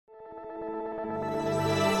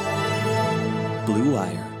Blue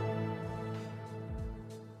Wire.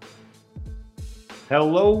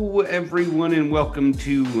 Hello, everyone, and welcome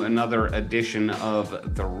to another edition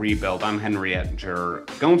of The Rebuild. I'm Henry Ettinger,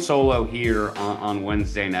 going solo here on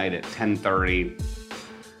Wednesday night at 10:30.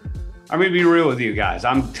 I'm going to be real with you guys.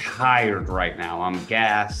 I'm tired right now. I'm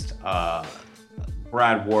gassed.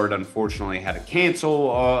 Brad Ward, unfortunately, had to cancel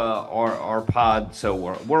our pod, so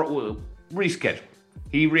we're rescheduled.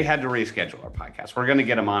 He had to reschedule our podcast. We're going to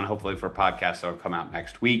get him on, hopefully, for a podcast that will come out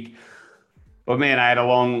next week. But man, I had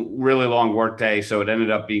a really long work day, so it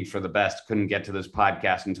ended up being for the best. Couldn't get to this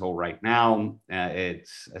podcast until right now.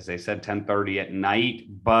 It's, as I said, 10:30 at night,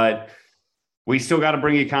 but we still got to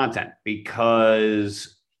bring you content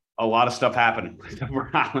because a lot of stuff happened with the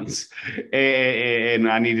Browns, and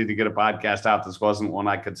I needed to get a podcast out. This wasn't one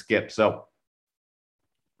I could skip. So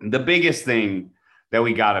the biggest thing that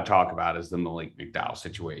we got to talk about is the Malik McDowell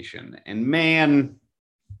situation. And man,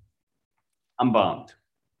 I'm bummed.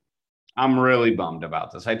 I'm really bummed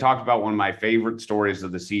about this. I talked about one of my favorite stories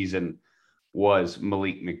of the season was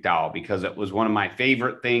Malik McDowell because it was one of my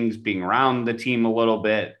favorite things being around the team a little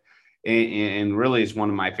bit. And really is one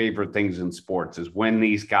of my favorite things in sports is when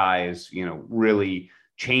these guys, really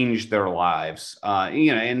change their lives,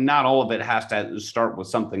 and not all of it has to start with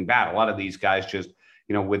something bad. A lot of these guys just,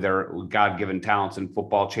 with their God-given talents in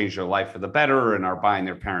football, change their life for the better and are buying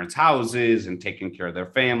their parents' houses and taking care of their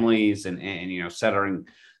families and setting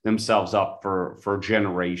themselves up for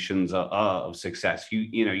generations of success.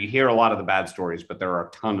 You hear a lot of the bad stories, but there are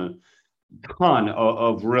a ton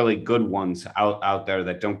of really good ones out there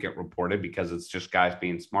that don't get reported because it's just guys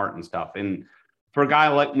being smart and stuff. And for a guy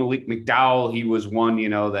like Malik McDowell, he was one,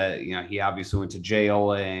 that, he obviously went to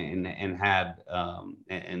jail and had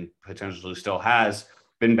and potentially still has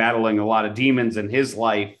been battling a lot of demons in his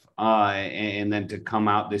life. And then to come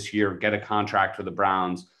out this year, get a contract for the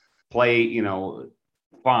Browns, play,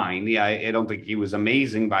 fine. Yeah, I don't think he was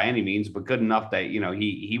amazing by any means, but good enough that,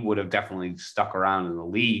 he would have definitely stuck around in the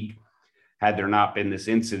league had there not been this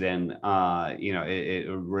incident.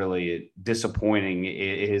 It really disappointing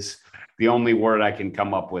is the only word I can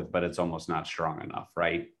come up with, but it's almost not strong enough,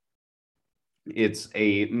 right? It's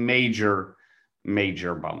a major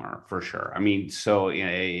bummer for sure. I mean, so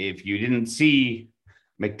if you didn't see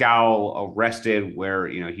McDowell arrested where,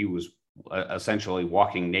 he was essentially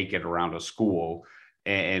walking naked around a school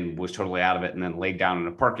and was totally out of it and then laid down in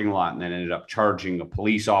a parking lot and then ended up charging a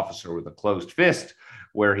police officer with a closed fist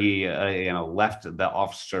where he left the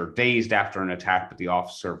officer dazed after an attack, but the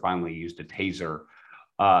officer finally used a taser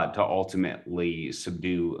to ultimately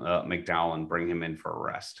subdue McDowell and bring him in for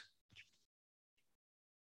arrest.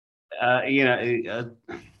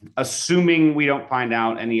 Assuming we don't find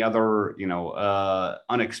out any other,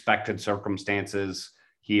 unexpected circumstances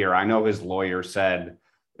here. I know his lawyer said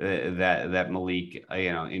that Malik,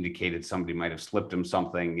 indicated somebody might have slipped him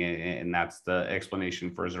something, and that's the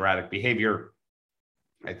explanation for his erratic behavior.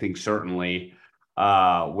 I think certainly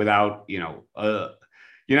without,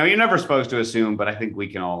 you're never supposed to assume, but I think we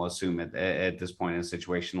can all assume at this point in a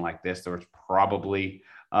situation like this, there was probably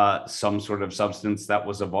some sort of substance that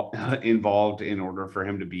was involved in order for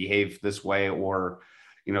him to behave this way, or,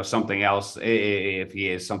 something else. If he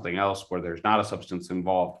is something else where there's not a substance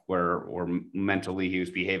involved, or mentally he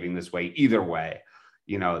was behaving this way, either way,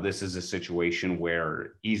 this is a situation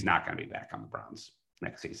where he's not going to be back on the Browns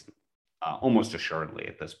next season. Almost assuredly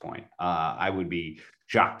at this point. I would be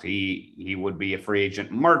shocked. He would be a free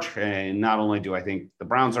agent in March. And not only do I think the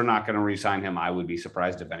Browns are not going to re-sign him, I would be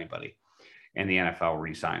surprised if anybody in the NFL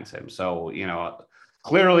re-signs him. So,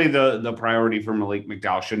 clearly the priority for Malik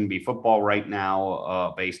McDowell shouldn't be football right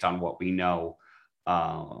now, based on what we know.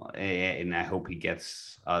 And I hope he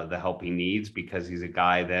gets the help he needs because he's a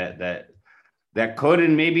guy that could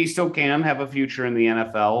and maybe still can have a future in the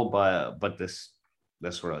NFL, but this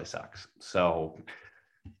really sucks. So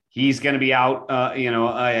he's going to be out,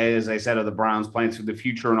 as I said, of the Browns plans for the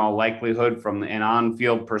future in all likelihood from an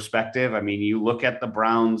on-field perspective. I mean, you look at the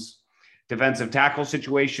Browns defensive tackle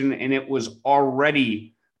situation, and it was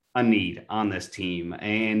already a need on this team.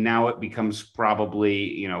 And now it becomes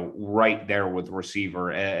probably, right there with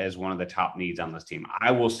receiver as one of the top needs on this team.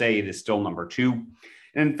 I will say it is still number 2.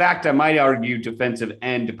 And in fact, I might argue defensive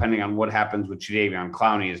end, depending on what happens with Jadeveon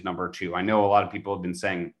Clowney, is number 2. I know a lot of people have been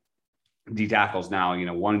saying D tackles now,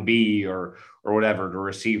 1B or whatever to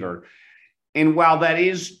receiver. And while that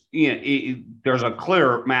is, there's a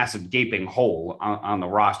clear, massive gaping hole on the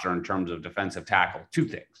roster in terms of defensive tackle. 2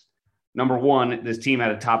 things. Number 1, this team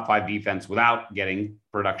had a top 5 defense without getting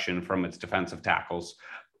production from its defensive tackles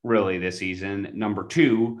really this season. Number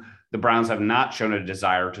 2, the Browns have not shown a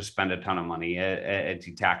desire to spend a ton of money at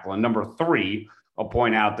D-tackle. And number three, I'll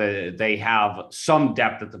point out that they have some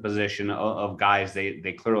depth at the position of guys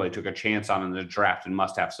they clearly took a chance on in the draft and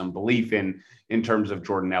must have some belief in terms of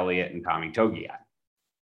Jordan Elliott and Tommy Togiai.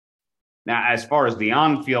 Now, as far as the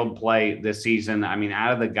on-field play this season, I mean,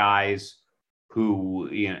 out of the guys who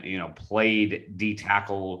played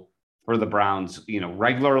D-tackle for the Browns,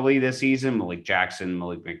 regularly this season, Malik Jackson,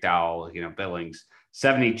 Malik McDowell, Billings,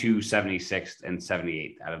 72, 76, and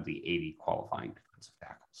 78 out of the 80 qualifying defensive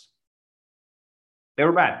tackles. They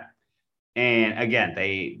were bad. And again,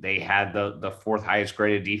 they had the fourth highest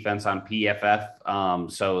graded defense on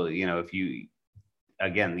PFF. So,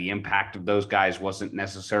 the impact of those guys wasn't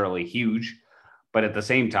necessarily huge, but at the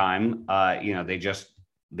same time,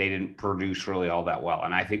 they didn't produce really all that well.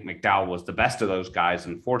 And I think McDowell was the best of those guys,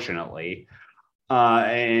 unfortunately.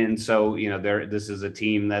 And so, this is a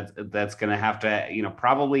team that's going to have to,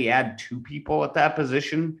 probably add two people at that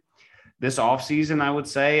position this offseason, I would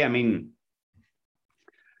say. I mean,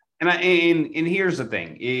 and here's the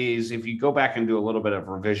thing is, if you go back and do a little bit of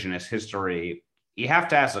revisionist history, you have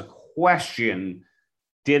to ask a question.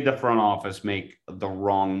 Did the front office make the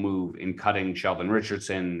wrong move in cutting Sheldon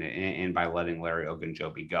Richardson and by letting Larry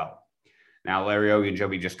Ogunjobi go? Now, Larry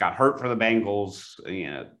Ogunjobi just got hurt for the Bengals.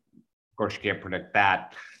 Of course, you can't predict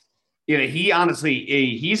that.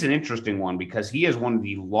 He's an interesting one because he has one of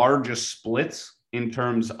the largest splits in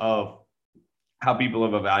terms of how people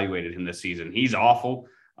have evaluated him this season. He's awful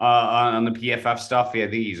on the PFF stuff. I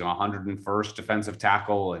think he's 101st defensive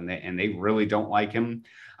tackle, and they really don't like him.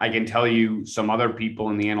 I can tell you some other people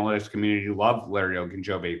in the analytics community who love Larry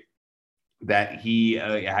Ogunjobi, that he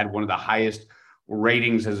had one of the highest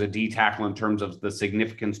ratings as a D tackle in terms of the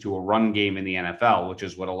significance to a run game in the NFL, which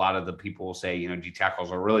is what a lot of the people will say, D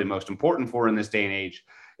tackles are really most important for in this day and age,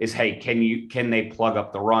 is, hey, can they plug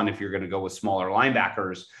up the run if you're going to go with smaller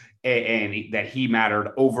linebackers? And that he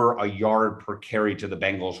mattered over a yard per carry to the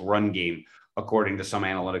Bengals run game, according to some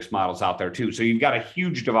analytics models out there too. So you've got a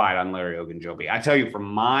huge divide on Larry Ogunjobi. I tell you, from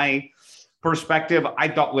my perspective, I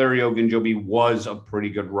thought Larry Ogunjobi was a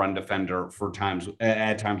pretty good run defender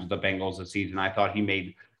at times with the Bengals this season. I thought he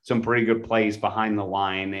made some pretty good plays behind the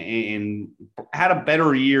line and had a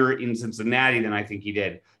better year in Cincinnati than I think he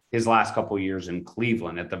did his last couple of years in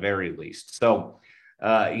Cleveland at the very least. So,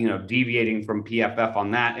 deviating from PFF on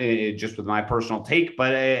that, just with my personal take,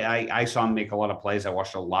 but I saw him make a lot of plays. I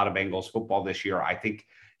watched a lot of Bengals football this year. I think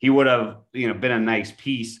he would have, been a nice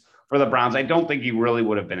piece for the Browns. I don't think he really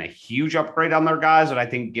would have been a huge upgrade on their guys, but I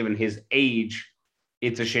think given his age,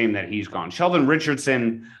 it's a shame that he's gone. Sheldon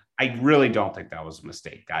Richardson, I really don't think that was a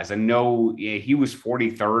mistake, guys. I know he was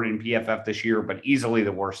 43rd in PFF this year, but easily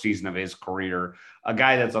the worst season of his career. A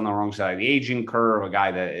guy that's on the wrong side of the aging curve, a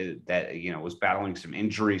guy that was battling some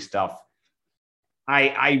injury stuff.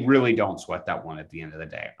 I really don't sweat that one at the end of the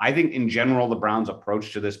day. I think in general, the Browns'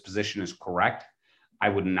 approach to this position is correct. I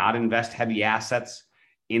would not invest heavy assets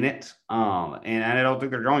in it, and I don't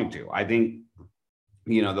think they're going to. I think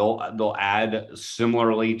they'll add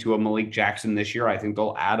similarly to a Malik Jackson this year. I think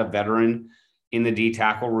they'll add a veteran in the D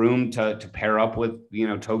tackle room to pair up with,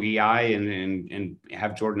 Togiai and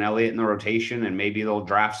have Jordan Elliott in the rotation. And maybe they'll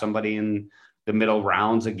draft somebody in the middle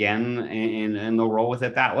rounds again and they'll roll with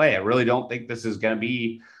it that way. I really don't think this is going to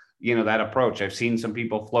be, that approach. I've seen some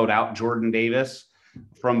people float out Jordan Davis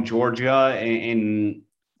from Georgia. And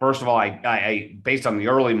first of all, I based on the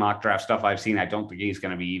early mock draft stuff I've seen, I don't think he's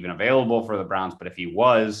going to be even available for the Browns. But if he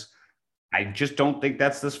was, I just don't think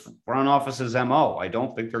that's this front office's MO. I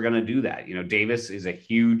don't think they're going to do that. Davis is a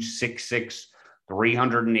huge 6'6",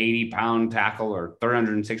 380-pound tackle or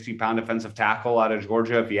 360-pound defensive tackle out of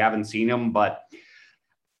Georgia if you haven't seen him. But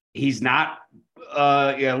he's not,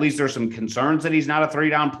 at least there's some concerns that he's not a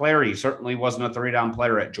three-down player. He certainly wasn't a three-down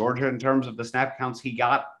player at Georgia in terms of the snap counts he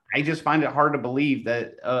got. I just find it hard to believe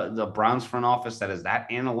that the Browns front office that is that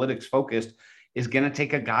analytics focused is going to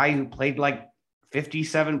take a guy who played like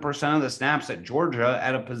 57% of the snaps at Georgia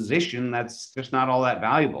at a position that's just not all that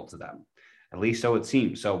valuable to them. At least so it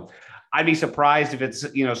seems. So I'd be surprised if it's,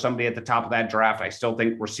 somebody at the top of that draft. I still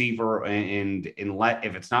think receiver and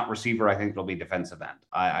if it's not receiver, I think it'll be defensive end.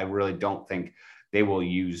 I really don't think they will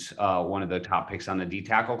use one of the top picks on the D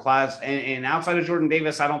tackle class. And outside of Jordan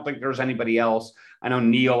Davis, I don't think there's anybody else. I know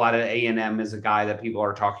Neal out of A&M is a guy that people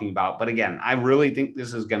are talking about. But again, I really think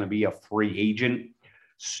this is going to be a free agent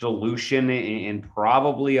solution and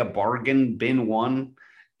probably a bargain bin one,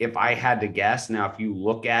 if I had to guess. Now, if you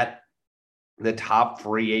look at the top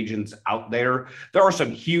free agents out there, there are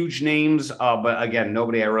some huge names, but again,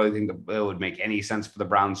 nobody I really think that it would make any sense for the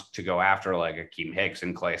Browns to go after, like Akeem Hicks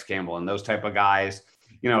and Calais Campbell and those type of guys.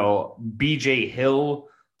 BJ Hill,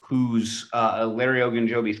 who's Larry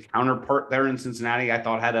Ogunjobi's counterpart there in Cincinnati, I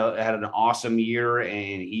thought had an awesome year,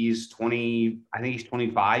 and he's 20. I think he's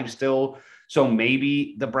 25 still. So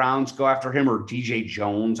maybe the Browns go after him, or DJ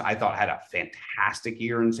Jones. I thought had a fantastic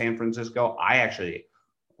year in San Francisco. I actually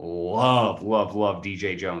love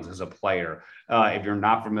DJ Jones as a player. If you're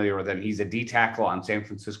not familiar with him, he's a D tackle on San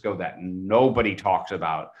Francisco that nobody talks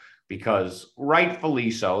about, because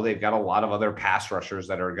rightfully so, they've got a lot of other pass rushers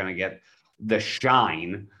that are going to get the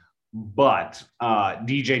shine. But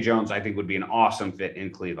DJ Jones, I think, would be an awesome fit in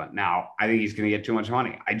Cleveland. Now, I think he's going to get too much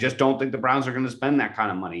money. I just don't think the Browns are going to spend that kind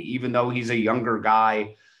of money, even though he's a younger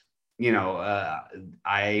guy.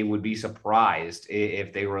 I would be surprised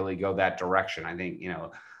if they really go that direction. I think,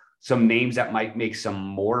 some names that might make some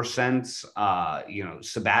more sense.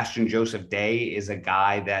 Sebastian Joseph Day is a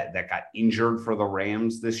guy that got injured for the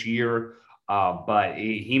Rams this year, but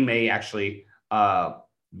he may actually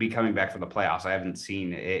be coming back for the playoffs. I haven't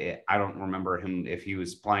seen it. I don't remember him if he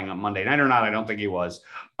was playing on Monday night or not. I don't think he was.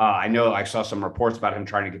 I know I saw some reports about him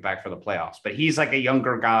trying to get back for the playoffs, but he's like a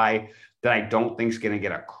younger guy that I don't think is going to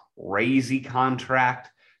get a crazy contract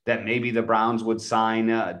that maybe the Browns would sign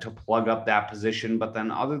to plug up that position. But then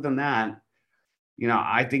other than that,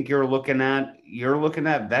 I think you're looking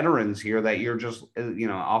at veterans here that you're just,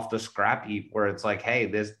 off the scrap heap, where it's like, hey,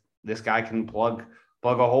 this guy can plug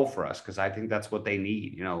a hole for us, because I think that's what they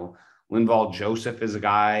need. Linval Joseph is a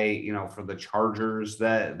guy, for the Chargers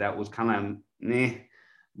that was kind of meh,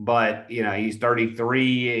 but he's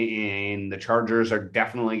 33, and the Chargers are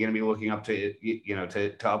definitely going to be looking up to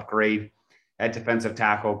to upgrade at defensive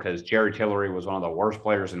tackle, because Jerry Tillery was one of the worst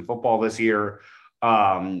players in football this year.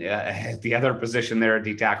 The other position there at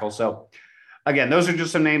D tackle. So again, those are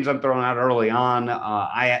just some names I'm throwing out early on.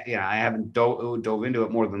 I haven't dove into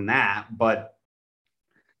it more than that, but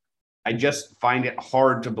I just find it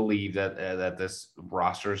hard to believe that this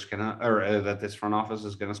roster is that this front office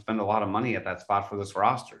is gonna spend a lot of money at that spot for this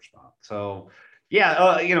roster spot. So,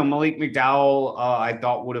 Malik McDowell, I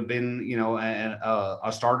thought would have been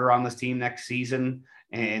a starter on this team next season,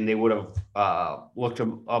 and they would have looked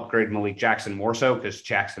to upgrade Malik Jackson more so, because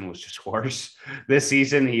Jackson was just worse this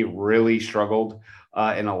season. He really struggled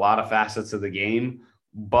in a lot of facets of the game,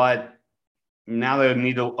 but now they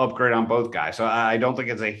need to upgrade on both guys. So I don't think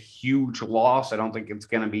it's a huge loss. I don't think it's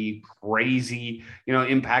going to be crazy,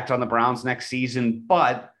 impact on the Browns next season,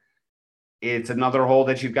 but it's another hole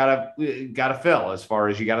that you've got to fill, as far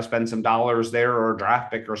as you got to spend some dollars there, or a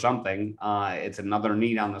draft pick or something. It's another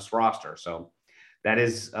need on this roster. So that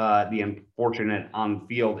is the unfortunate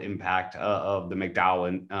on-field impact of the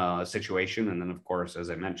McDowell situation. And then, of course, as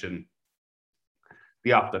I mentioned,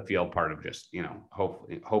 the off-the-field part of just,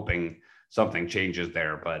 hoping something changes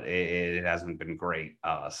there, but it hasn't been great.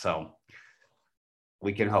 So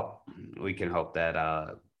we can hope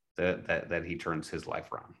that that he turns his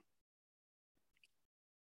life around.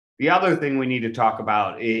 The other thing we need to talk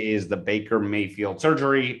about is the Baker Mayfield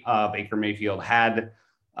surgery. Baker Mayfield had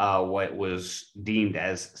what was deemed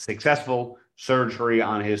as successful surgery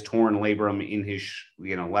on his torn labrum in his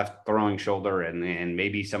left throwing shoulder, and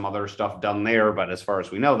maybe some other stuff done there. But as far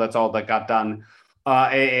as we know, that's all that got done.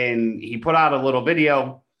 And he put out a little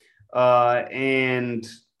video, and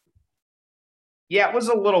yeah, it was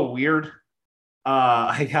a little weird.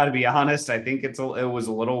 I got to be honest. I think it was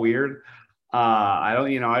a little weird.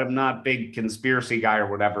 I'm not a big conspiracy guy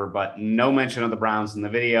or whatever, but no mention of the Browns in the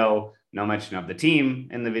video, no mention of the team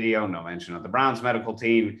in the video, no mention of the Browns medical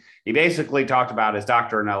team. He basically talked about his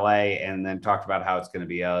doctor in LA, and then talked about how it's going to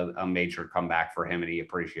be a major comeback for him, and he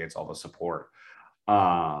appreciates all the support.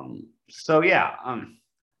 Again,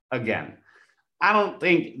 I don't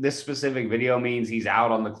think this specific video means he's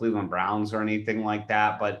out on the Cleveland Browns or anything like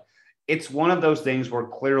that, but it's one of those things where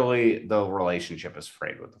clearly the relationship is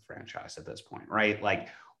frayed with the franchise at this point, right? Like,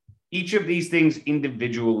 each of these things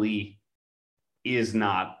individually is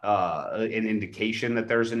not an indication that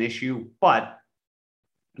there's an issue, but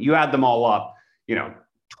you add them all up,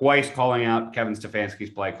 twice calling out Kevin Stefanski's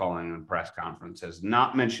play calling in press conferences,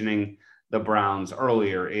 not mentioning the Browns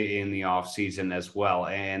earlier in the offseason as well.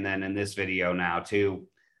 And then in this video now too,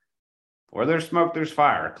 where there's smoke, there's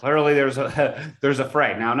fire. Clearly there's a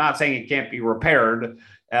fray. Now, I'm not saying it can't be repaired.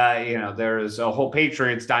 There's a whole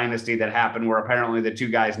Patriots dynasty that happened where apparently the two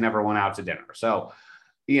guys never went out to dinner. So,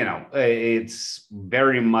 it's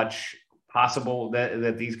very much possible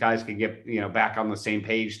that these guys can get, back on the same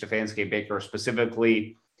page. Stefanski, Baker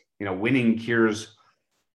specifically, winning cures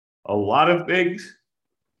a lot of things.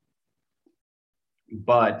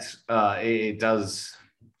 But the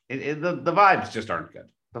vibes just aren't good.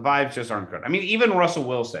 The vibes just aren't good. I mean, even Russell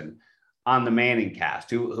Wilson, on the Manning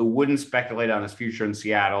cast, who wouldn't speculate on his future in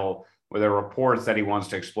Seattle, where there are reports that he wants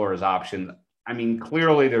to explore his options. I mean,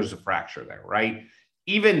 clearly there's a fracture there, right?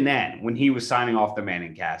 Even then, when he was signing off the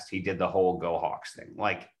Manning cast, he did the whole Go Hawks thing.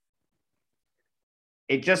 Like,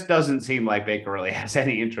 it just doesn't seem like Baker really has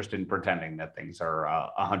any interest in pretending that things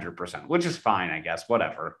are 100%, which is fine, I guess.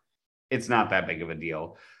 Whatever. It's not that big of a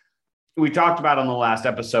deal. We talked about on the last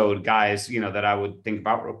episode, guys, that I would think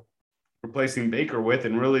about replacing Baker with,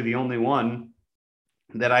 and really the only one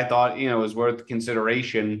that I thought, was worth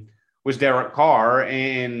consideration was Derek Carr,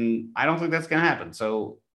 and I don't think that's going to happen.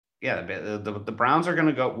 So, yeah, the Browns are going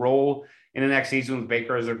to go roll in the next season with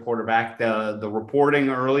Baker as their quarterback. The reporting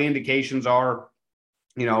early indications are,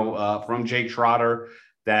 from Jake Schroeder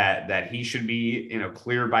that he should be,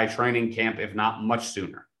 cleared by training camp, if not much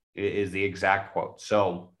sooner, is the exact quote.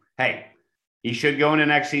 So, hey, he should go into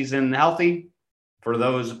next season healthy. For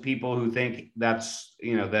those people who think that's,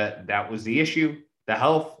 that was the issue, the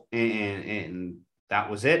health, and that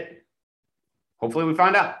was it. Hopefully we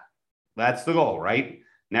find out. That's the goal, right?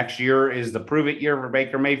 Next year is the prove it year for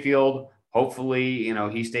Baker Mayfield. Hopefully,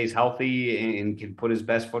 he stays healthy and can put his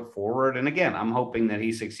best foot forward. And again, I'm hoping that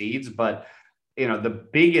he succeeds. But, the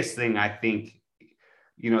biggest thing I think,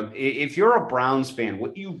 if you're a Browns fan,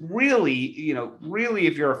 what you really, really,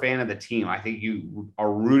 if you're a fan of the team, I think you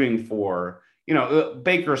are rooting for,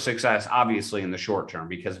 Baker's success, obviously, in the short term,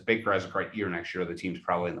 because if Baker has a great year next year, the team's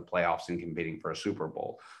probably in the playoffs and competing for a Super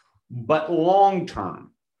Bowl. But long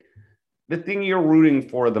term, the thing you're rooting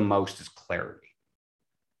for the most is clarity.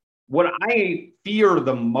 What I fear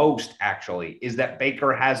the most, actually, is that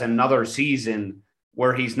Baker has another season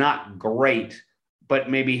where he's not great, but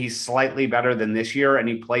maybe he's slightly better than this year, and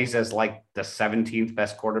he plays as like the 17th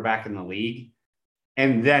best quarterback in the league.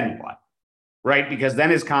 And then what? Right? Because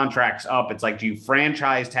then his contract's up. It's like, do you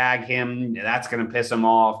franchise tag him? That's going to piss him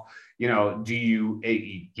off. Do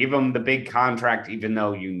you give him the big contract, even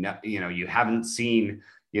though you haven't seen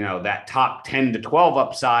that top 10 to 12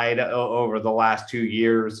 upside over the last 2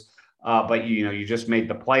 years? But you just made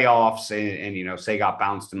the playoffs and say got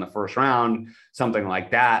bounced in the first round, something like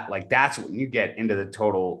that. Like, that's when you get into the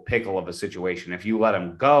total pickle of a situation. If you let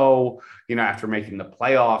him go, after making the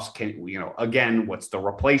playoffs, again, what's the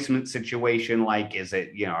replacement situation like? Is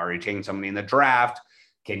it, are you taking somebody in the draft?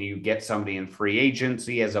 Can you get somebody in free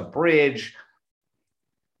agency as a bridge?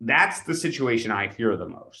 That's the situation I fear the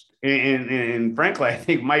most. And frankly, I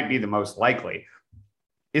think might be the most likely,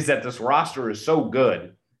 is that this roster is so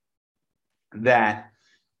good that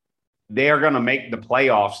they are going to make the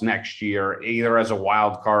playoffs next year, either as a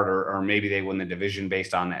wild card or maybe they win the division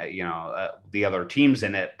based on, the other teams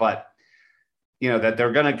in it. But, that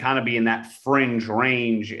they're going to kind of be in that fringe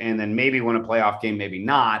range and then maybe win a playoff game, maybe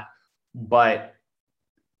not. But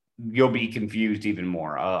you'll be confused even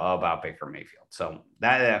more about Baker Mayfield. So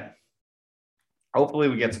that hopefully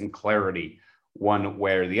we get some clarity one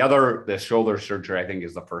way or the other. The shoulder surgery, I think,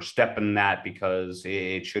 is the first step in that, because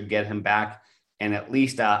it should get him back and at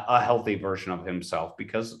least a healthy version of himself.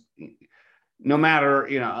 Because no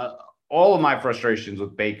matter, all of my frustrations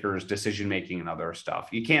with Baker's decision-making and other stuff,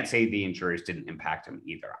 you can't say the injuries didn't impact him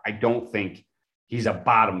either. I don't think he's a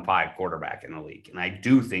bottom 5 quarterback in the league. And I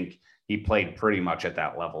do think he played pretty much at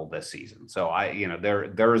that level this season. So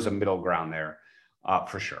there is a middle ground there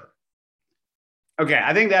for sure. Okay,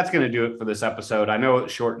 I think that's going to do it for this episode. I know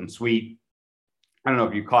it's short and sweet. I don't know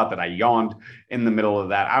if you caught that I yawned in the middle of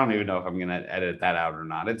that. I don't even know if I'm going to edit that out or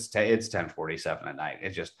not. It's 10:47 at night.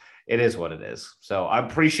 It is what it is. So I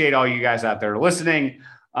appreciate all you guys out there listening.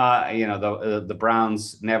 The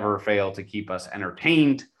Browns never fail to keep us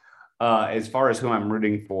entertained. As far as who I'm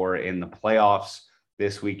rooting for in the playoffs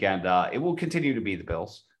this weekend, it will continue to be the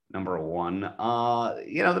Bills, number one.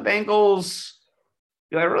 The Bengals.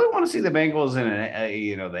 I really want to see the Bengals in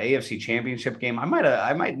the AFC Championship game. I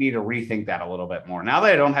might need to rethink that a little bit more. Now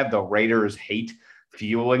that I don't have the Raiders hate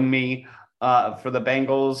fueling me for the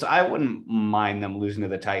Bengals, I wouldn't mind them losing to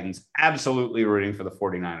the Titans. Absolutely rooting for the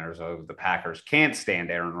 49ers over the Packers. Can't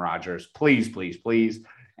stand Aaron Rodgers. Please, please, please.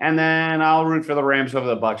 And then I'll root for the Rams over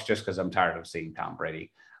the Bucs just because I'm tired of seeing Tom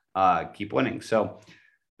Brady keep winning. So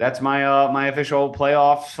that's my official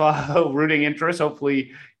playoff rooting interest.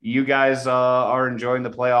 Hopefully you guys are enjoying the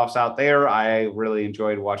playoffs out there. I really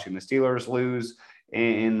enjoyed watching the Steelers lose.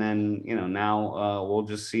 And then, now we'll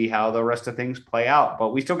just see how the rest of things play out.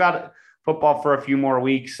 But we still got football for a few more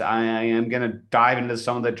weeks. I am going to dive into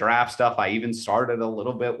some of the draft stuff. I even started a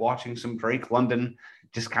little bit watching some Drake London,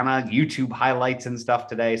 just kind of YouTube highlights and stuff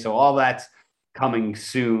today. So all that's coming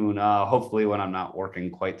soon. Hopefully when I'm not working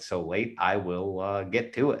quite so late, I will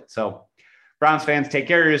get to it. So Browns fans, take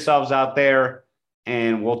care of yourselves out there,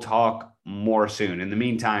 and we'll talk more soon. In the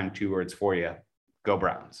meantime, 2 words for you. Go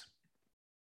Browns.